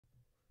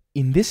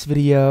In this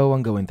video,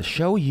 I'm going to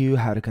show you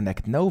how to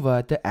connect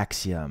Nova to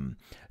Axiom.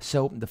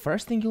 So the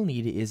first thing you'll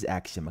need is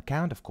Axiom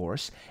account, of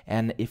course,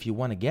 and if you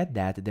want to get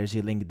that, there's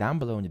a link down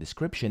below in the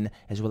description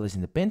as well as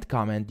in the pinned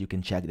comment. You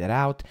can check that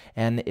out,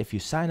 and if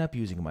you sign up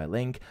using my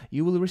link,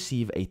 you will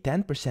receive a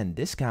 10%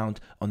 discount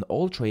on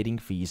all trading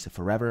fees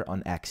forever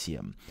on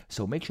Axiom.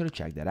 So make sure to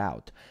check that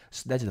out.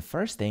 So that's the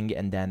first thing,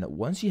 and then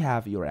once you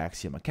have your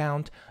Axiom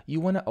account, you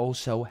want to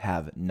also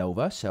have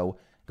Nova. So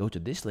go to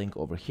this link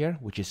over here,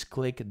 which is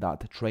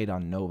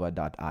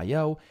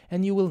click.tradeonnova.io,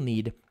 and you will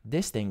need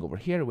this thing over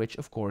here, which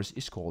of course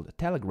is called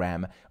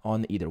Telegram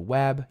on either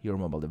web, your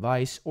mobile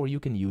device, or you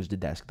can use the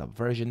desktop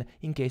version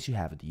in case you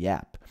have the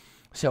app.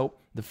 So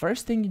the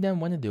first thing you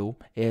then want to do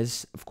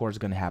is, of course,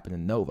 going to happen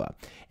in Nova.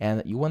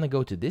 And you want to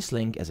go to this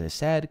link, as I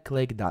said,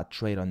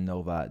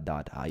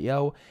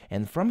 click.tradeonnova.io,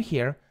 and from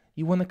here,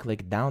 you want to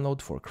click download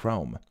for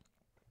Chrome.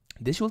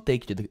 This will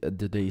take you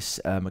to this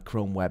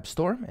Chrome web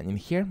store, and in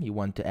here you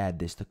want to add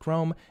this to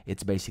Chrome.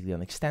 It's basically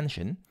an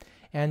extension,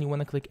 and you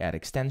want to click add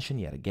extension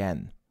yet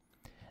again.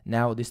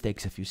 Now this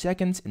takes a few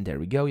seconds, and there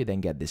we go. You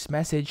then get this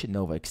message: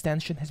 Nova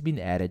extension has been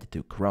added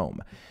to Chrome.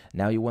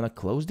 Now you want to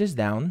close this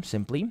down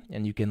simply,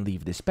 and you can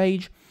leave this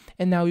page,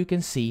 and now you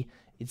can see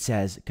it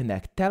says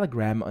connect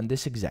Telegram on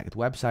this exact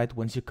website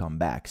once you come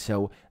back.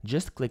 So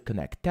just click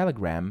connect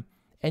Telegram,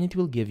 and it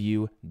will give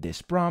you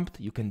this prompt.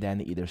 You can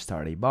then either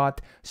start a bot.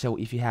 So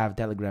if you have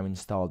Telegram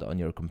installed on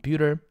your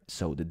computer,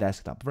 so the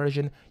desktop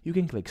version, you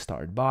can click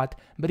start bot.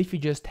 But if you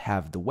just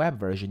have the web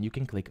version, you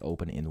can click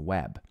open in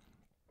web.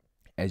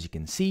 As you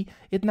can see,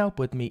 it now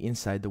put me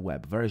inside the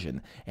web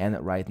version. And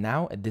right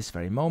now, at this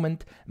very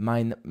moment,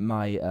 my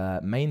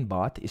main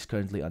bot is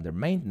currently under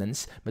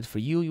maintenance. But for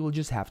you, you will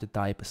just have to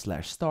type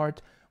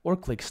 /start or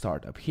click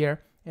start up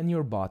here, and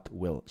your bot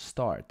will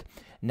start.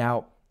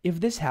 Now, if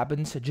this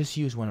happens, just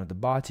use one of the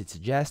bots it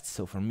suggests.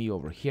 So for me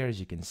over here, as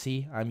you can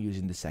see, I'm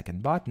using the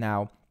second bot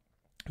now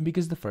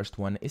because the first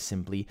one is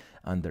simply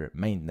under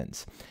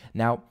maintenance.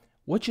 Now,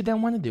 what you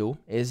then want to do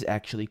is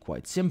actually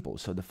quite simple.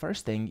 So the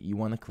first thing, you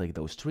want to click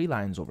those three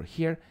lines over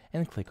here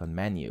and click on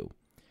menu.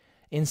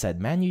 Inside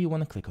menu, you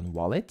want to click on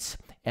wallets,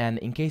 and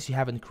in case you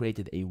haven't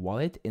created a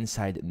wallet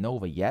inside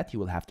Nova yet, you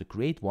will have to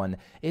create one.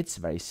 It's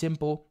very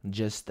simple.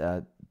 Just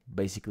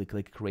basically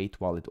click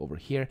create wallet over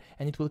here,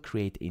 and it will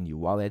create a new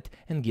wallet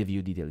and give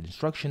you detailed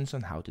instructions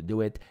on how to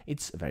do it.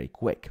 It's very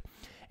quick.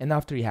 And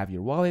after you have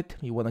your wallet,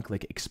 you want to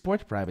click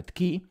export private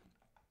key.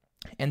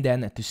 And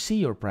then to see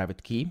your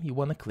private key, you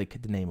want to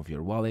click the name of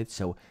your wallet.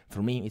 So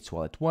for me, it's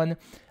wallet 1.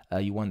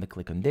 You want to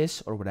click on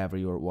this or whatever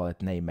your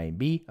wallet name may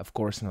be. Of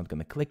course, I'm not going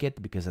to click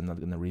it because I'm not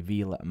going to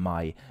reveal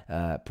my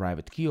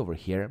private key over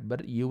here,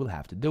 but you will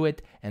have to do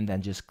it, and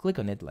then just click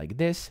on it like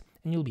this,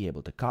 and you'll be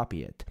able to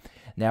copy it.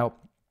 Now,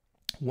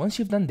 once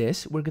you've done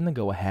this, we're going to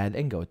go ahead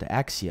and go to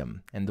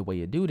Axiom. And the way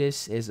you do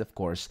this is, of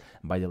course,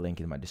 by the link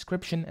in my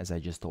description, as I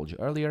just told you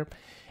earlier.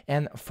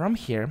 And from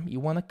here, you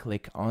want to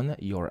click on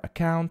your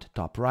account,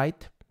 top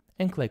right,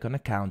 and click on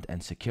account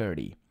and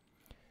security.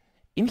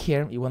 In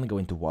here, you want to go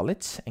into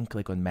wallets and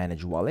click on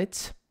manage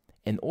wallets.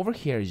 And over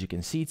here, as you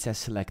can see, it says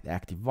select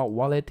active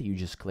wallet. You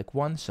just click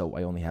one. So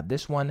I only have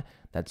this one.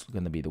 That's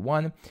going to be the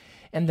one.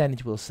 And then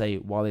it will say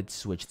wallet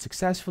switched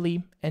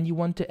successfully. And you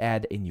want to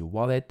add a new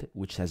wallet,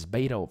 which says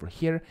beta over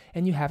here.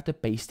 And you have to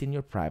paste in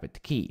your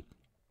private key.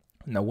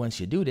 Now, once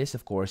you do this,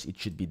 of course, it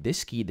should be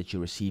this key that you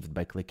received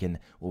by clicking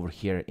over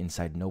here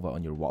inside Nova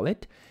on your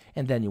wallet.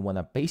 And then you want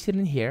to paste it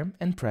in here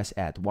and press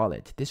add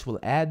wallet. This will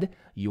add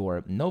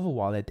your Nova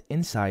wallet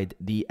inside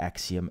the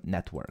Axiom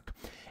network.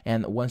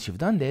 And once you've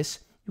done this,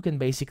 you can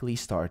basically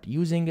start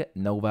using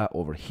Nova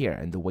over here.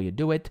 And the way you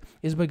do it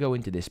is by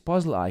going to this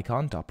puzzle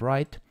icon, top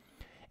right.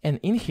 And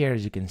in here,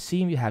 as you can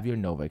see, you have your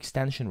Nova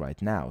extension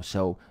right now.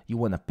 So you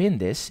want to pin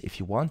this if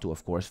you want to,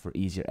 of course, for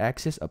easier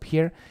access up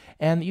here.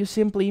 And you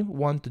simply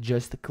want to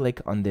just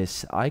click on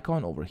this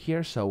icon over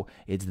here. So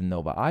it's the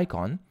Nova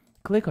icon.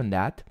 Click on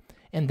that.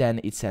 And then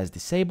it says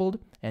disabled.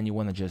 And you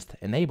want to just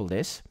enable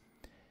this.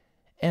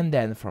 And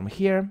then from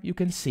here, you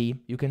can see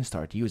you can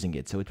start using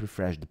it. So it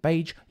refreshed the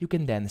page. You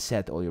can then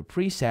set all your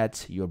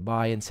presets, your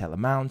buy and sell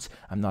amounts.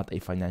 I'm not a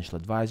financial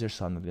advisor,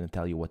 so I'm not going to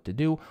tell you what to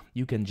do.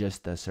 You can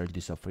just search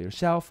this up for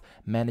yourself,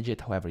 manage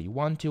it however you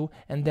want to,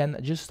 and then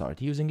just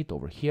start using it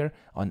over here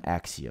on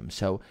Axiom.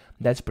 So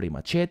that's pretty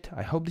much it.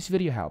 I hope this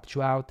video helped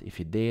you out. If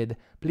it did,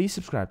 please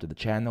subscribe to the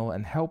channel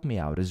and help me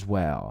out as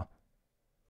well.